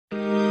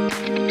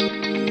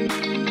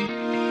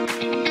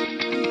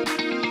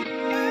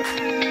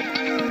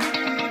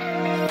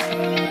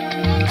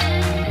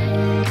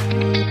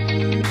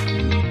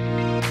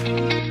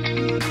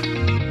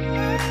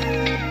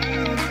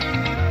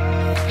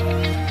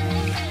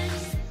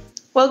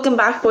Welcome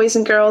back, boys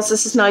and girls.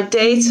 This is now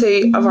day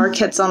 2 of our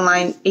Kids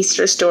Online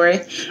Easter story.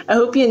 I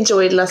hope you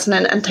enjoyed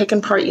listening and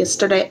taking part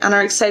yesterday and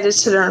are excited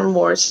to learn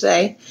more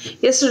today.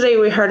 Yesterday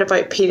we heard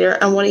about Peter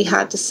and what he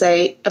had to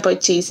say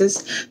about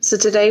Jesus. So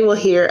today we'll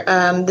hear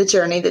the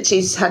journey that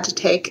Jesus had to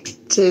take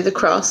to the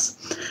cross.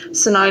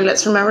 So now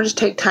let's remember to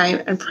take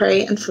time and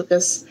pray and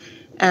focus.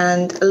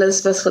 And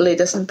Elizabeth will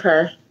lead us in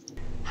prayer.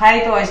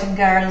 Hi boys and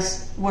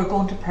girls, we're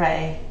going to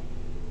pray.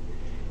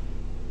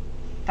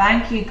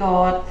 Thank you,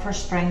 God, for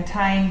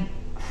springtime,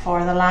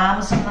 for the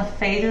lambs in the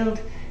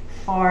field,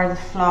 for the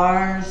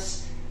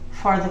flowers,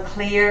 for the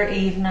clear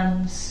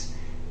evenings.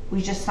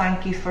 We just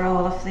thank you for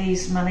all of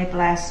these many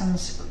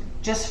blessings,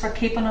 just for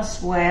keeping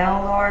us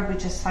well, Lord. We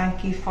just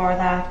thank you for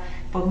that.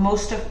 But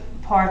most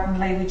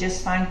importantly, we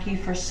just thank you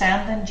for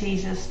sending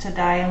Jesus to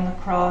die on the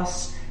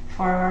cross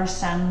for our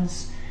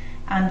sins,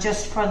 and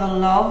just for the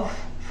love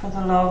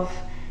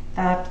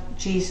that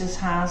Jesus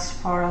has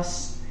for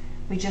us.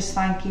 We just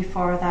thank you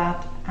for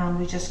that, and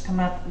we just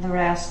commit the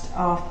rest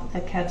of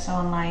the Kids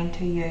Online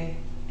to you.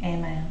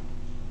 Amen.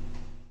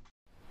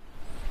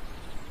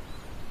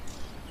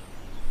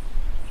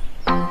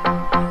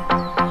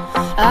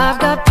 I've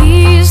got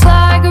peace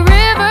like a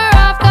river,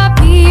 I've got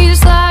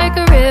peace like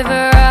a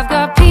river, I've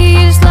got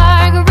peace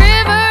like a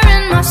river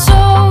in my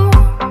soul.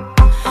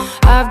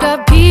 I've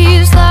got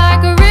peace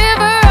like a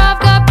river,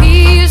 I've got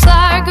peace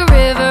like a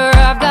river,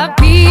 I've got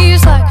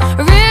peace like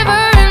a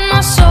river in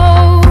my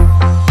soul.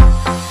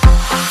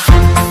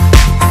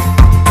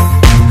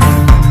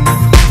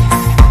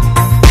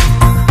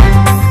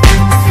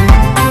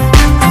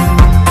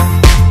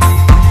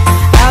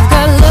 I've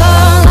got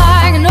love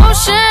like an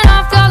ocean,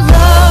 I've got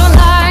love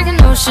like an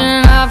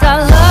ocean, I've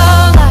got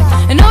love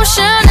like an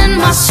ocean in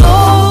my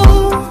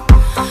soul.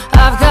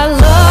 I've got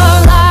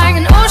love like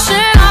an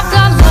ocean, I've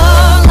got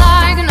love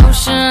like an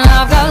ocean,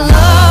 I've got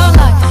love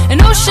like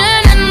an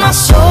ocean in my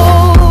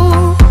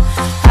soul.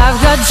 I've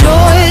got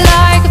joy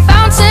like a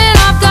fountain,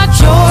 I've got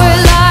joy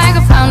like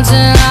a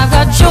fountain, I've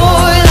got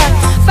joy like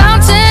a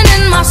fountain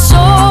in my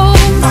soul.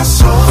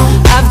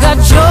 I've got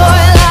joy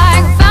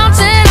like a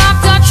fountain,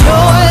 I've got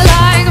joy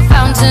like a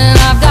fountain,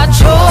 I've got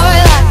joy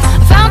like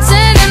a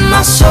fountain in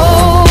my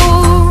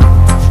soul.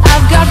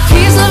 I've got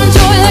peace, love and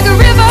joy like a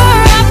river,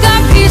 I've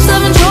got peace,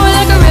 love and joy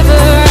like a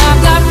river,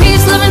 I've got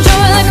peace, love and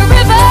joy like a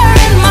river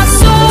in my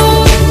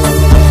soul.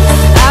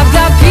 I've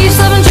got peace,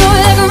 love and joy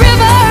like a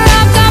river,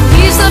 I've got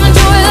peace, love and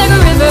joy like a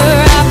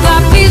river, I've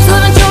got peace,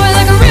 love and joy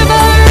like a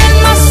river in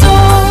my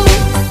soul.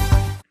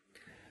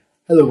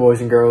 Hello boys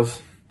and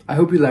girls, I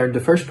hope you learned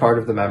the first part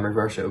of the memory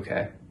verse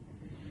okay.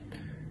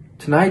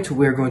 Tonight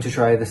we're going to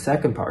try the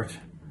second part,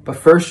 but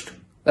first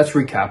let's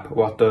recap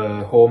what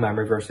the whole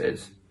memory verse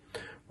is.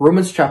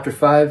 Romans chapter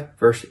 5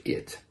 verse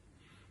 8.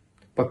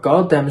 But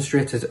God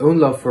demonstrates his own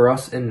love for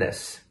us in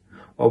this: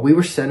 while we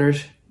were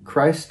sinners,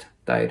 Christ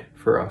died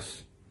for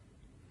us.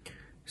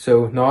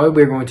 So now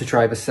we're going to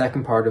try the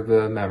second part of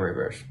the memory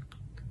verse.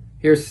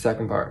 Here's the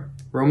second part.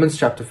 Romans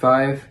chapter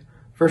 5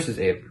 verses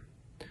 8.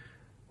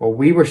 While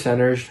we were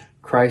sinners,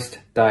 Christ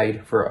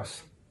died for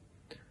us.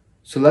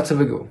 So let's have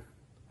a go.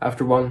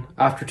 After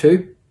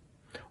two.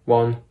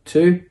 1,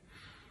 2.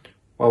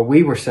 While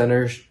we were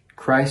sinners,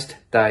 Christ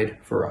died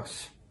for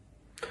us.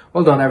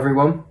 Well done,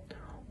 everyone.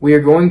 We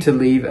are going to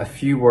leave a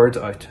few words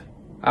out.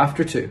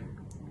 After 2.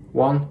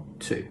 1,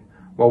 2.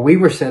 While we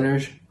were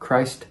sinners,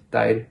 Christ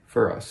died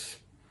for us.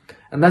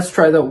 And let's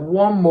try that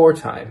one more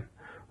time.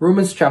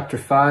 Romans chapter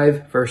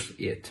 5 verse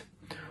 8.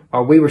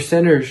 While we were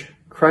sinners,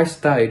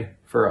 Christ died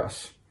for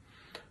us.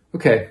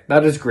 Okay,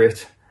 that is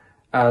great.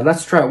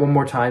 Let's try it one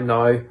more time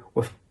now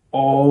with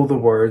all the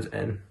words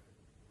in.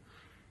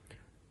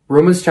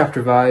 Romans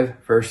chapter 5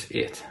 verse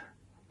 8.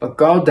 But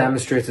God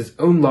demonstrates his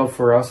own love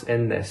for us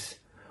in this: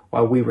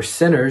 while we were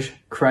sinners,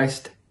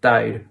 Christ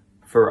died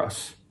for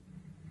us.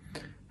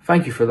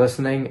 Thank you for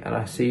listening, and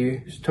I'll see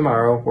you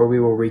tomorrow where we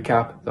will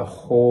recap the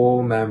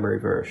whole memory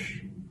verse.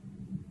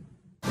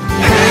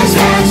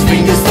 Hands,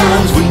 fingers,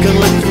 thumbs, we can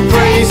lift and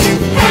praise you.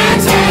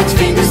 Hands,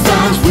 fingers,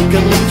 thumbs, we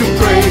can lift and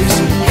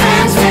praise.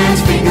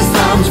 Hands, fingers,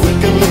 thumbs, we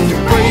can lift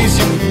and praise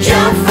you.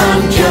 Jump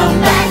front,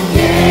 jump back,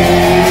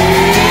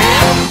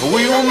 yeah.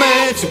 We were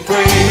meant to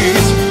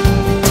praise.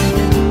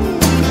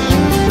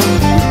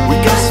 We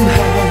got some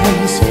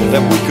hands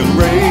that we can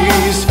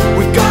raise.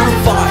 We got a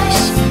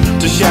voice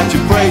to shout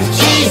your praise.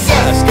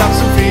 Jesus got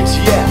some feet,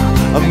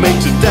 yeah, and make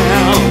to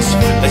dance.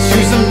 Let's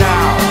use them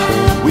now.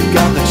 We've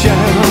got the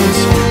chance.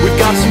 We've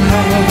got some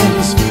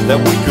hands that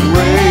we can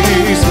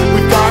raise.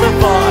 We've got a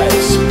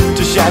voice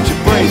to shout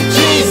your praise.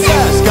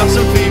 Jesus got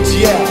some feet,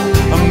 yeah,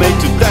 and make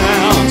to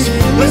dance.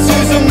 Let's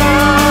use them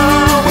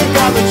now. We've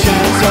got the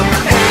chance of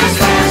hands,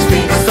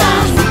 fingers,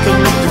 thumbs. We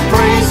can lift and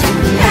praise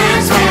you.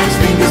 Hands,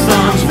 fingers,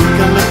 thumbs. We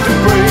can lift and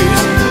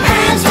praise.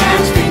 Hands,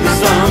 fingers,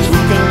 thumbs. We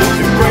can lift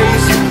and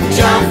praise you.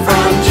 Jump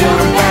front,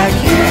 jump back,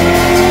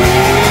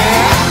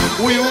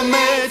 yeah. We were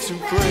made to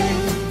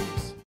praise.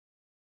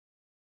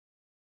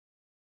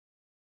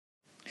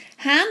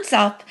 Hands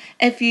up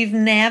if you've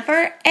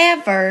never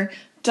ever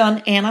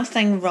done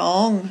anything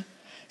wrong.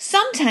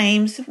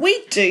 Sometimes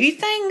we do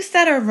things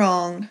that are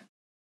wrong.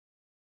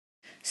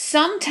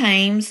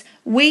 Sometimes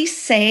we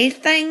say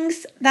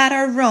things that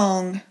are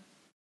wrong.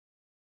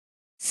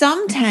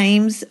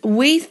 Sometimes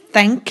we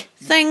think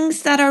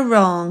things that are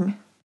wrong.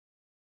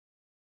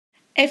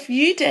 If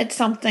you did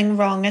something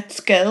wrong at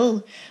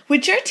school,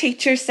 would your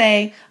teacher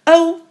say,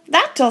 "Oh,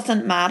 that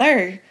doesn't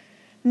matter"?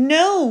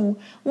 No,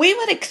 we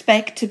would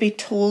expect to be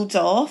told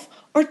off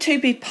or to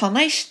be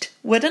punished,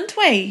 wouldn't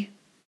we?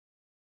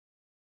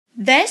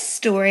 This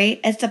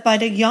story is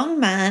about a young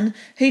man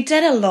who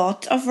did a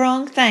lot of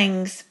wrong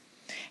things.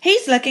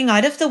 He's looking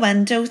out of the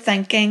window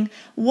thinking,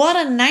 what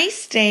a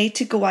nice day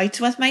to go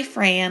out with my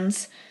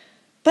friends.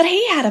 But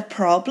he had a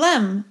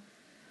problem.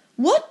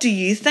 What do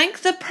you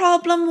think the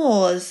problem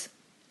was?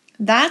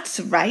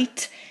 That's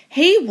right,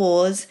 he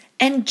was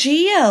in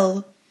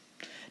jail.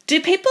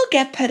 Do people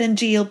get put in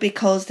jail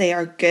because they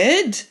are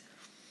good?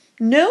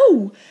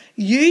 No,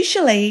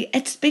 usually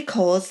it's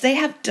because they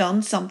have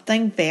done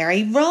something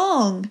very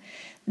wrong.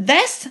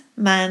 This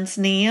man's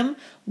name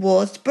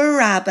was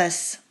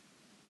Barabbas.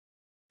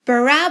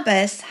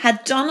 Barabbas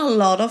had done a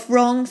lot of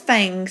wrong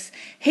things.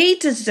 He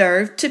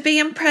deserved to be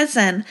in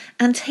prison,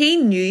 and he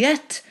knew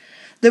it.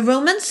 The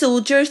Roman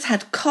soldiers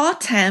had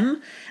caught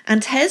him,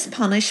 and his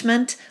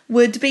punishment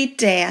would be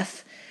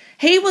death.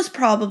 He was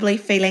probably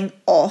feeling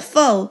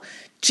awful.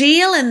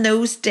 Jail in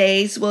those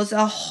days was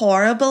a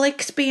horrible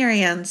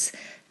experience.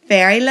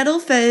 Very little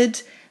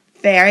food,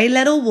 very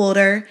little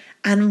water,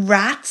 and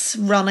rats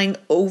running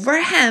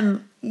over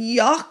him.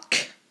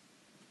 Yuck!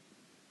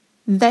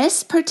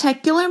 This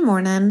particular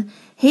morning,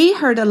 he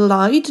heard a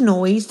loud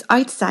noise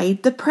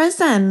outside the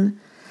prison.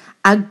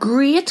 A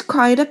great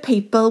crowd of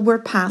people were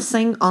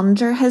passing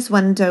under his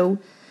window.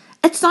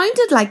 It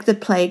sounded like the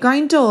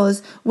playground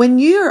does when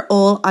you are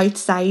all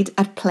outside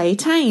at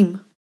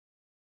playtime.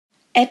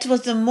 It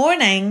was the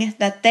morning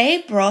that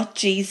they brought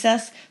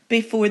Jesus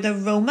before the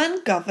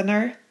Roman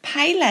governor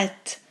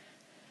Pilate.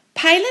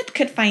 Pilate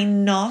could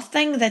find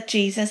nothing that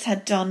Jesus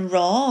had done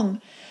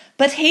wrong,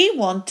 but he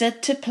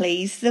wanted to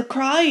please the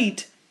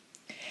crowd.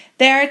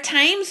 There are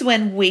times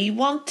when we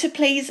want to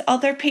please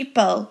other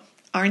people,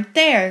 aren't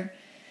there?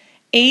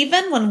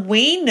 Even when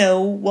we know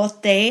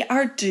what they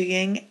are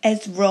doing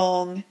is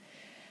wrong.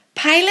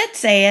 Pilate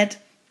said,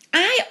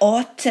 "I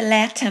ought to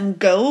let him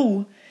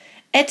go.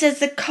 It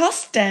is a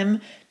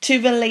custom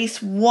to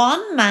release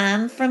one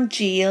man from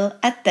jail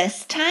at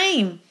this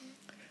time.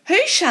 Who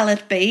shall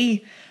it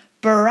be?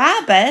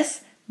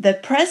 Barabbas, the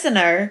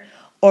prisoner,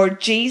 or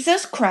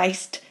Jesus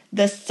Christ,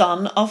 the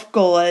Son of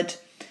God?"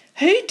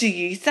 Who do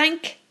you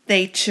think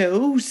they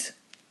chose?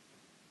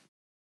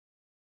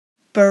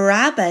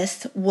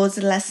 Barabbas was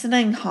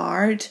listening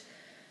hard.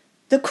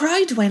 The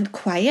crowd went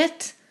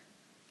quiet,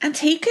 and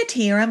he could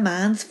hear a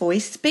man's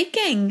voice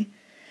speaking.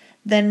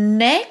 The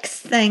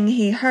next thing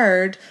he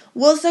heard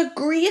was a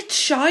great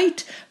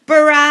shout,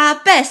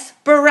 "Barabbas!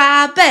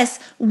 Barabbas!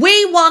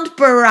 We want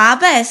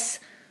Barabbas!"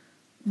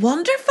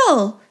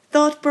 Wonderful,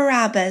 thought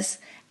Barabbas.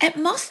 It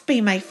must be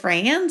my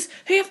friends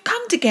who have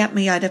come to get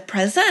me out of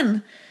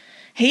prison.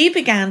 He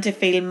began to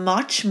feel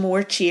much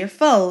more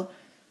cheerful.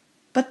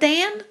 But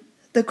then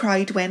the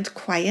crowd went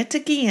quiet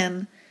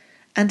again,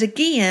 and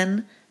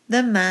again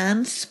the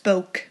man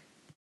spoke.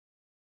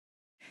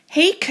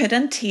 He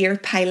couldn't hear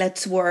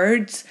Pilate's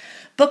words,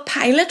 but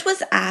Pilate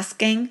was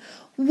asking,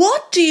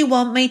 "What do you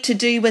want me to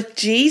do with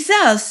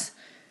Jesus?"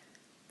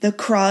 The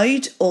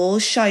crowd all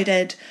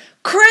shouted,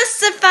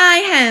 "Crucify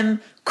him!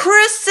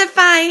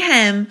 Crucify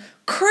him!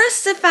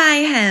 Crucify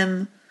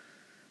him!"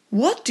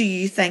 What do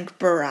you think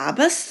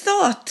Barabbas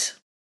thought?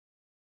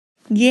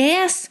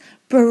 Yes,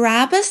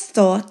 Barabbas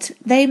thought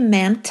they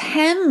meant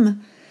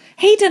him.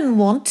 He didn't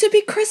want to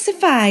be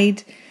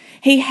crucified.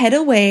 He hid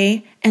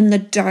away in the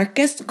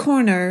darkest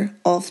corner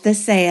of the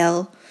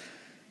cell.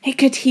 He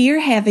could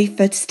hear heavy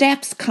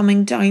footsteps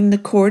coming down the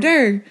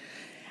corridor.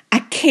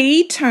 A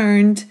key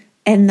turned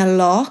in the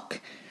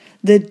lock.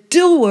 The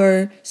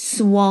door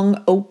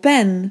swung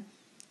open.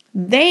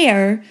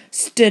 There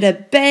stood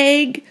a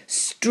big,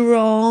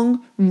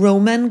 strong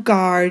Roman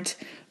guard.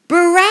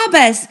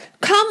 "Barabbas,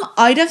 come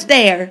out of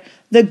there.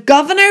 The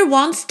governor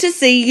wants to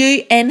see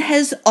you in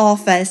his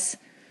office."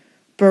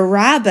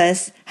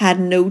 Barabbas had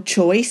no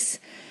choice.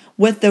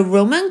 With the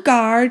Roman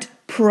guard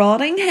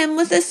prodding him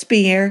with a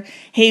spear,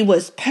 he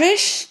was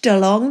pushed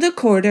along the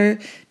corridor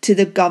to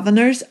the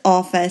governor's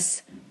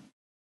office.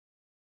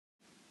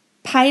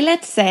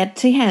 Pilate said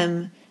to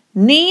him,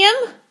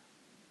 "Name?"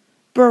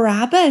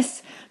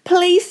 "Barabbas.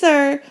 Please,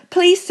 sir,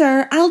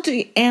 I'll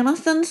do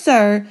anything,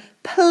 sir.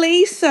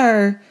 Please,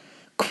 sir."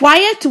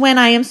 "Quiet when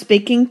I am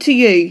speaking to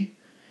you.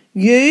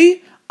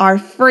 You are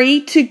free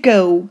to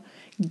go.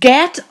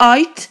 Get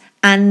out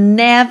and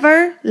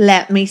never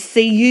let me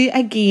see you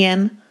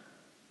again."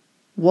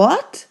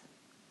 What?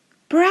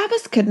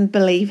 Barabbas couldn't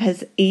believe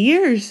his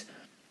ears.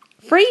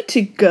 Free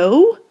to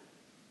go?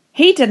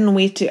 He didn't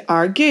wait to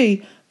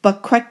argue,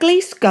 but quickly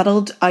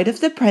scuttled out of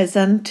the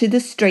prison to the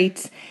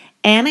streets,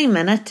 any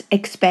minute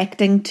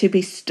expecting to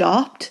be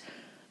stopped.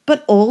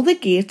 But all the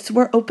gates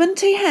were open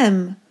to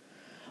him.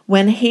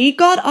 When he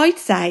got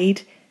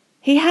outside,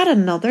 he had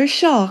another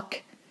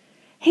shock.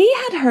 He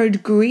had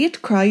heard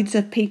great crowds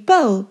of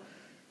people.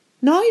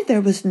 Now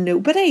there was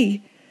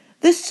nobody.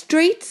 The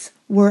streets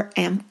were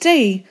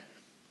empty.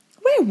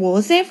 Where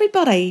was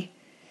everybody?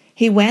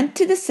 He went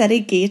to the city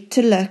gate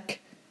to look.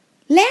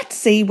 Let's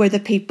see where the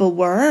people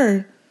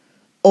were.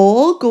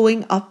 All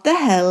going up the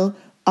hill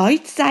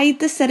outside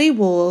the city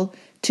wall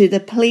to the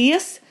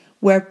place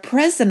where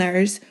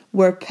prisoners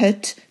were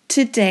put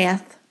to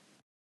death.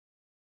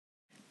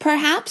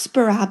 Perhaps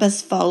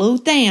Barabbas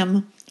followed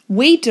them.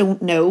 We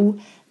don't know.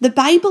 The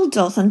Bible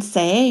doesn't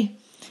say.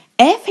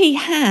 If he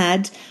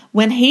had,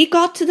 when he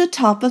got to the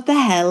top of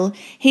the hill,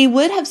 he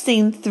would have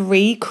seen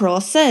 3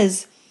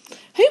 crosses.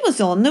 Who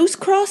was on those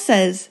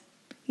crosses?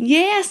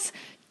 Yes,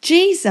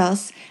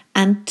 Jesus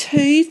and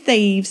 2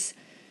 thieves.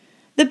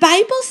 The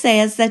Bible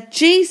says that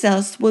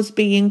Jesus was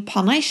being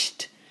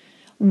punished.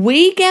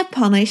 We get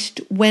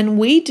punished when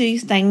we do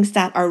things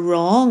that are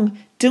wrong,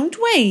 don't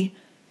we?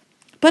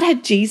 But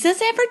had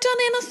Jesus ever done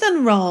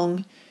anything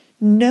wrong?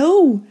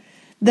 No.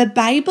 The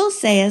Bible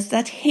says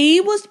that he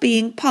was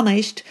being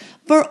punished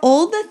for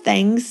all the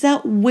things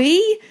that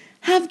we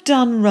have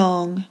done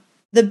wrong.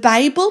 The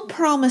Bible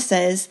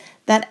promises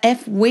that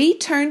if we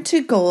turn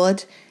to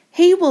God,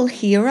 he will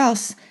hear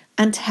us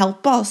and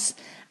help us,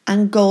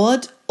 and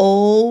God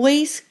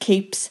always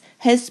keeps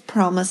his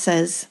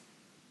promises.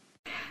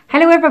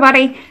 Hello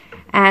everybody,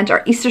 and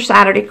our Easter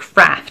Saturday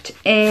craft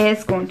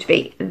is going to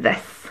be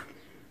this.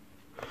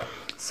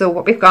 So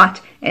what we've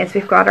got is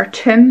we've got our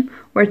tomb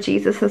where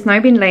Jesus has now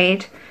been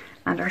laid,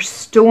 and our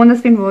stone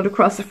has been rolled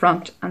across the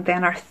front, and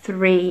then our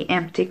 3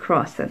 empty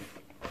crosses.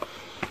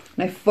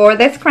 Now for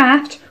this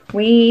craft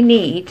we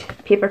need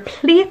paper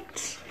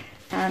plate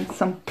and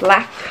some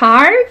black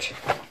card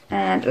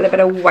and a little bit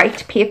of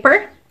white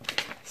paper,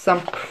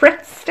 some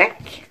Pritt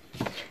stick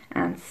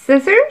and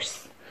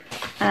scissors,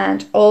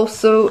 and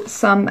also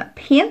some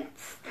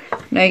paints.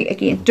 Now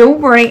again,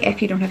 don't worry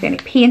if you don't have any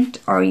paint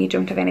or you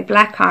don't have any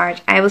black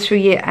card. I will show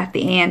you at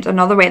the end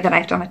another way that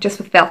I've done it just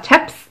with felt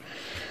tips.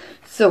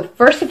 So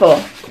first of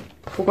all,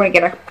 we're going to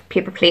get our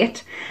paper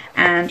plate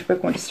and we're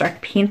going to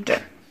start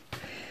painting.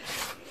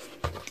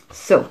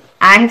 So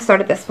I have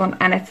started this one,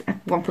 and it's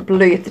one for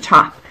blue at the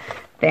top.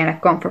 Then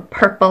I've gone for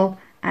purple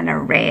and a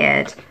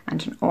red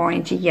and an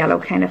orangey yellow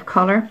kind of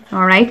colour.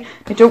 Alright,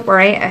 now don't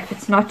worry if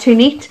it's not too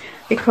neat,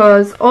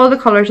 because all the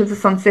colours of the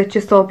sunset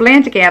just all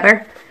blend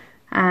together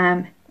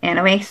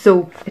anyway,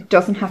 so it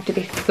doesn't have to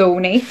be so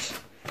neat.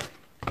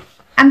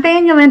 And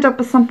then you'll end up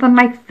with something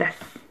like this.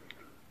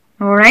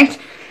 Alright,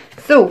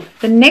 so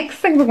the next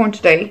thing we're going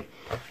to do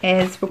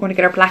is we're going to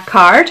get our black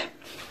card,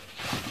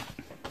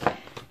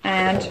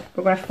 and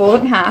we're going to fold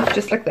it in half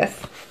just like this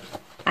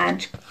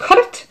and cut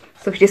it.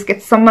 So if you just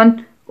get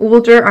someone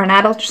older or an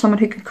adult or someone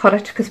who can cut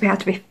it, because we have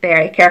to be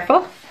very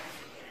careful.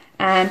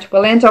 And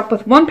we'll end up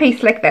with one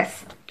piece like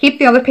this. Keep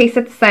the other piece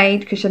at the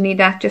side because you'll need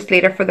that just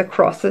later for the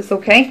crosses,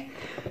 okay?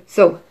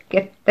 So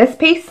get this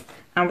piece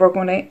and we're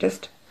going to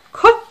just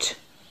cut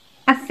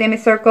a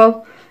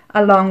semicircle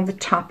along the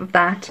top of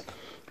that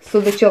so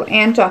that you'll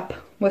end up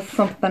with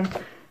something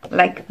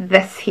like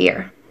this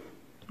here,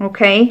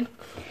 okay?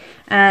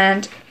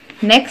 And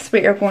next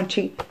we are going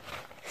to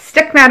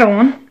stick that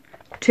on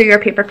to your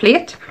paper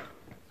plate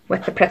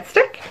with the Pritt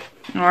stick.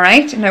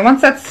 Alright, now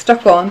once that's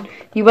stuck on,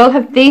 you will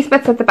have these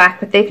bits at the back,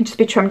 but they can just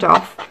be trimmed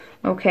off,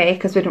 okay,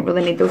 because we don't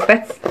really need those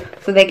bits,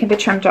 so they can be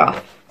trimmed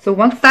off. So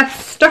once that's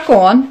stuck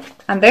on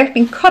and they've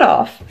been cut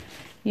off,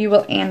 you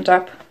will end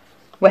up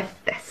with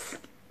this.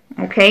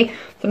 Okay,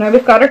 so now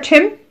we've got our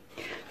tomb.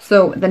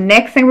 So the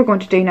next thing we're going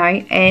to do now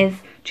is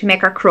to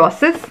make our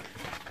crosses.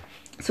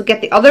 So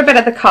get the other bit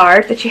of the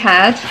card that you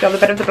had, the other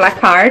bit of the black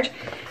card,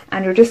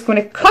 and you're just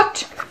going to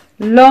cut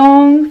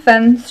long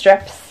thin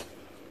strips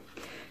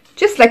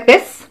just like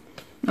this,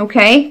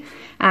 okay?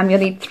 You'll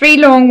need 3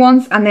 long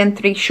ones and then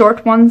 3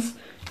 short ones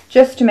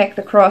just to make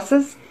the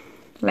crosses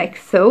like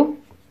so,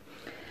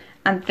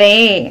 and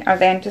they are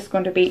then just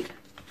going to be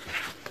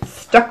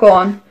stuck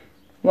on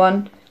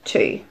 1,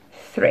 2,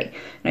 3.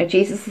 Now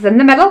Jesus is in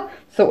the middle,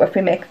 so if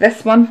we make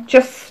this one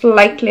just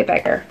slightly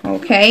bigger,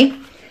 okay,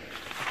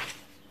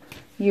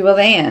 you will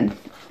then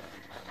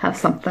have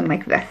something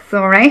like this.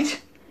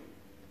 Alright,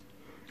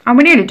 and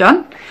we're nearly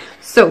done.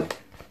 So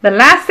the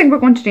last thing we're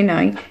going to do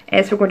now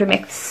is we're going to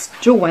make the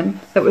stone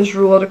that was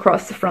rolled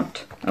across the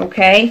front.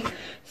 Okay,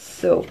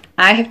 so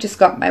I have just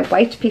got my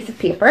white piece of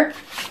paper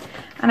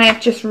and I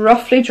have just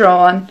roughly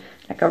drawn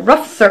like a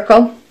rough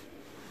circle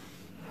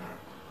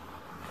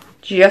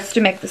just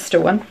to make the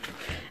stone,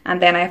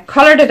 and then I've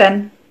coloured it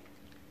in,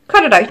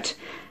 cut it out,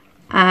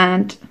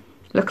 and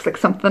looks like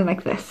something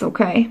like this.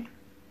 Okay,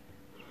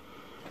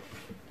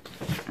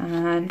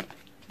 and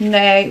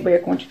now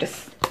we're going to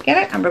just get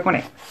it and we're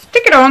going to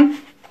stick it on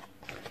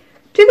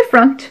to the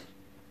front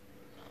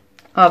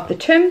of the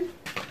tomb,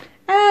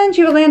 and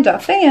you will end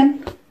up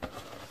then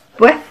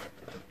with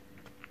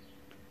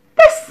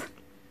this,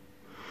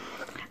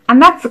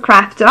 and that's the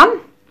craft done.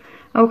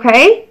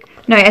 Okay,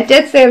 now I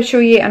did say I would show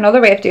you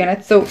another way of doing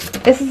it, so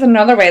this is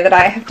another way that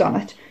I have done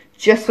it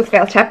just with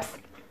felt tips,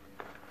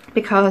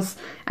 because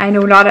I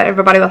know not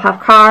everybody will have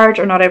cards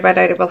or not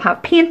everybody will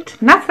have paint,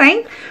 and that's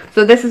fine.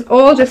 So this is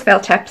all just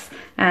felt tips,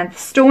 and the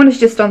stone is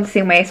just done the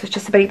same way. So it's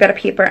just a bit of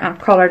paper and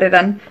coloured it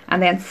in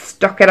and then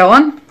stuck it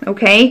on.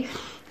 Okay,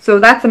 so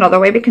that's another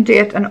way we can do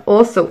it. And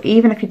also,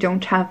 even if you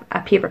don't have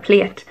a paper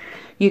plate,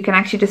 you can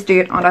actually just do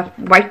it on a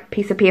white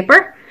piece of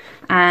paper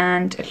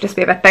and it'll just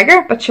be a bit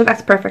bigger, but sure,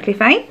 that's perfectly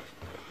fine.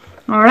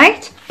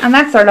 Alright, and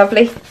that's our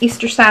lovely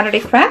Easter Saturday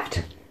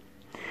craft.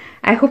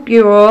 I hope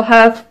you all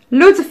have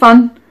loads of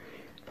fun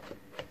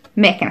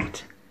making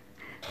it.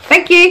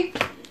 Thank you.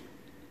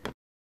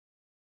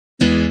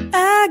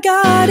 Our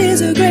God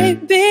is a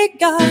great big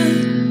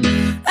God.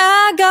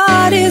 Our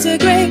God is a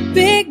great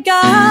big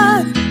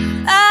God.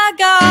 Our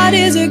God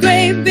is a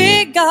great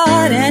big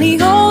God, and He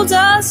holds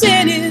us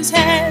in His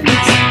hands.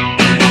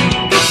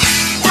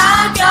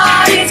 Our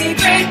God is a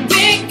great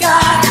big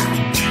God.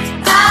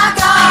 Our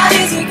God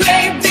is a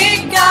great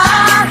big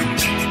God.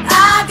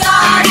 Our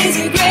God is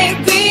a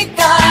great big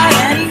God,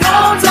 and He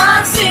holds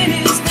us in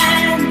His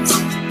hands.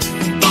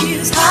 He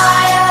is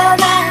higher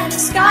than a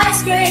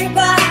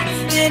skyscraper,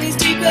 and He's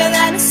deeper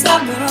than a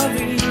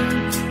submarine.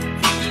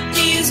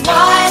 He is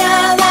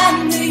wider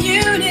than the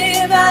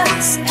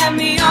universe, and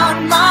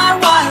beyond my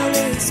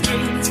wildest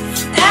dreams.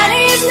 And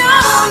He's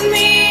known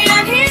me,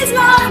 and He's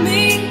loved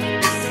me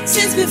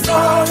since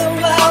before the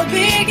world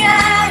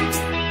began.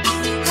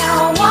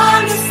 How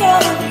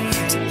wonderful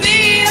to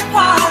be a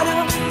part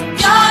of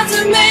God's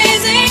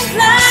amazing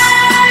plan.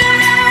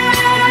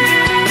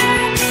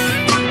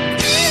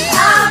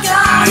 Our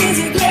God is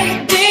a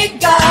great big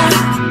God.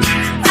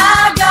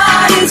 Our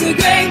God is a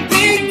great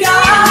big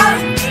God.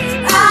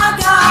 Our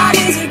God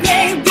is a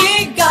great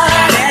big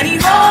God, and He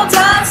holds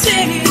us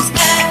in His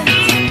hands.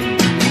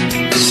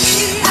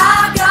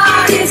 Our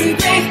God is a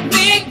great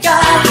big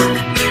God.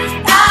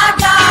 Our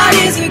God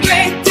is a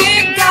great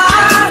big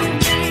God.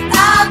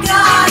 Our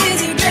God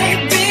is a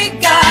great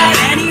big God,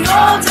 and He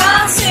holds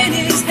us in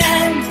His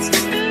hands.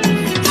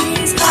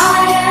 He's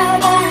higher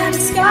than a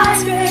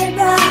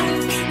skyscraper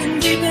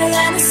and deeper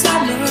than a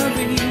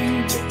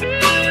submarine.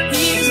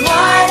 He's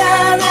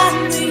wider than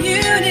the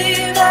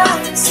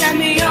universe and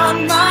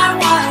beyond my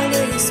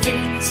wildest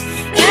dreams.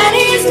 And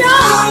He's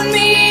known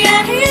me,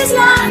 and He's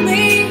loved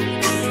me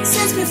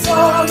since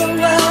before the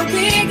world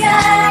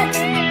began.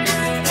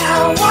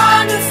 How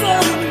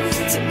wonderful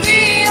to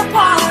be a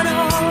part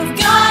of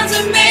God's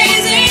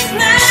amazing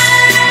plan.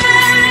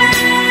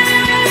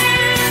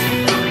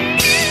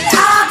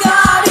 Our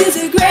God is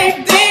a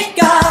great big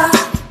God.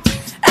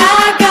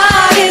 Our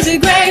God is a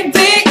great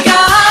big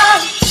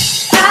God.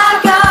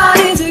 Our God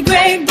is a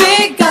great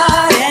big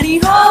God, and He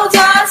holds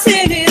us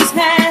in His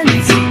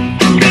hands.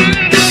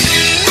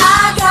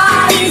 Our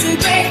God is a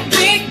great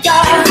big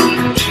God.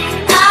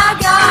 Our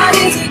God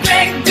is a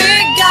great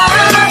big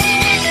God.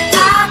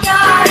 Our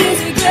God is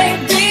a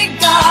great big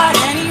God,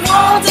 and He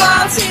holds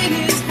us in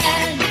His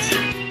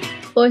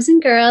hands. Boys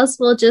and girls,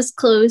 we'll just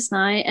close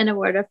now in a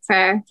word of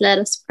prayer. Let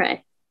us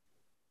pray.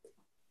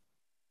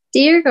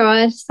 Dear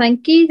God,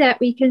 thank you that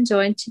we can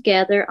join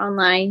together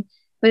online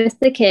with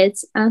the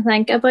kids and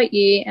think about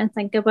you and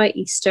think about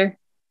Easter.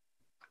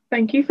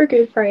 Thank you for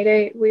Good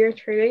Friday. We are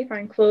truly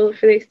thankful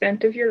for the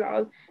extent of your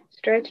love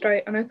stretched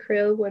out on a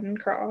cruel wooden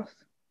cross.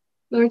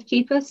 Lord,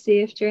 keep us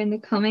safe during the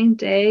coming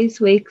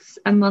days, weeks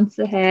and months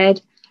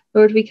ahead.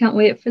 Lord, we can't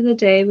wait for the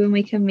day when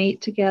we can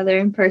meet together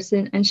in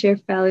person and share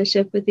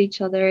fellowship with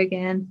each other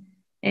again.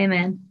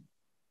 Amen.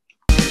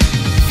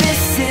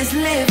 This is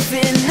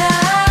living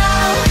now.